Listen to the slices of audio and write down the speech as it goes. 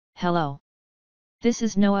Hello. This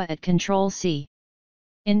is Noah at Control-C.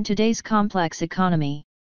 In today's complex economy,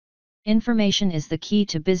 information is the key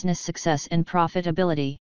to business success and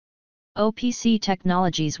profitability. OPC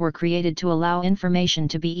technologies were created to allow information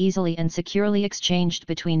to be easily and securely exchanged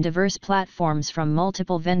between diverse platforms from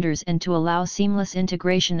multiple vendors and to allow seamless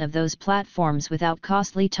integration of those platforms without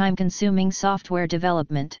costly time-consuming software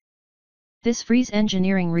development. This frees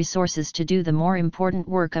engineering resources to do the more important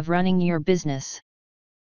work of running your business.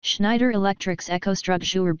 Schneider Electric's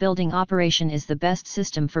EcoStruxure building operation is the best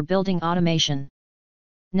system for building automation.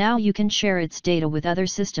 Now you can share its data with other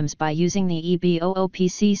systems by using the EBO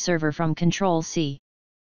OPC server from Control-C.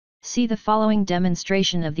 See the following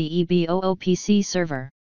demonstration of the EBO OPC server.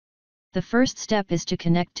 The first step is to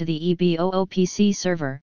connect to the EBO OPC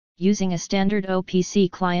server, using a standard OPC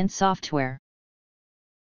client software.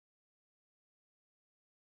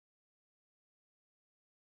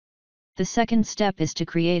 The second step is to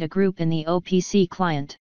create a group in the OPC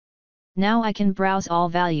client. Now I can browse all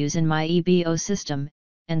values in my EBO system,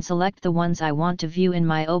 and select the ones I want to view in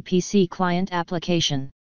my OPC client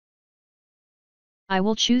application. I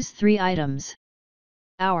will choose 3 items: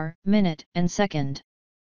 hour, minute, and second.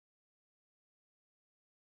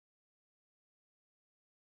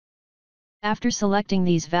 After selecting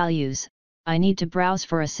these values, I need to browse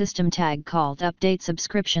for a system tag called Update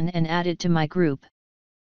Subscription and add it to my group.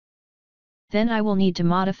 Then I will need to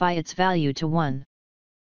modify its value to 1.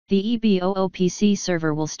 The EBO OPC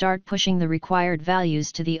server will start pushing the required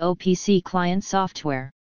values to the OPC client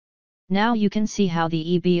software. Now you can see how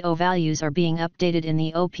the EBO values are being updated in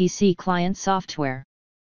the OPC client software.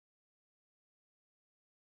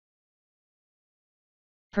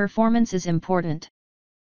 Performance is important.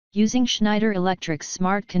 Using Schneider Electric's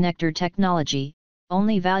smart connector technology,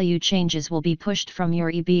 only value changes will be pushed from your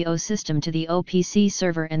EBO system to the OPC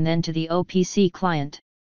server and then to the OPC client.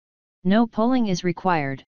 No polling is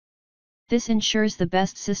required. This ensures the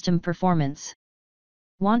best system performance.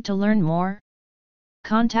 Want to learn more?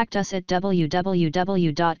 Contact us at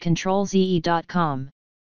www.controlze.com.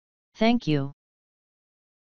 Thank you.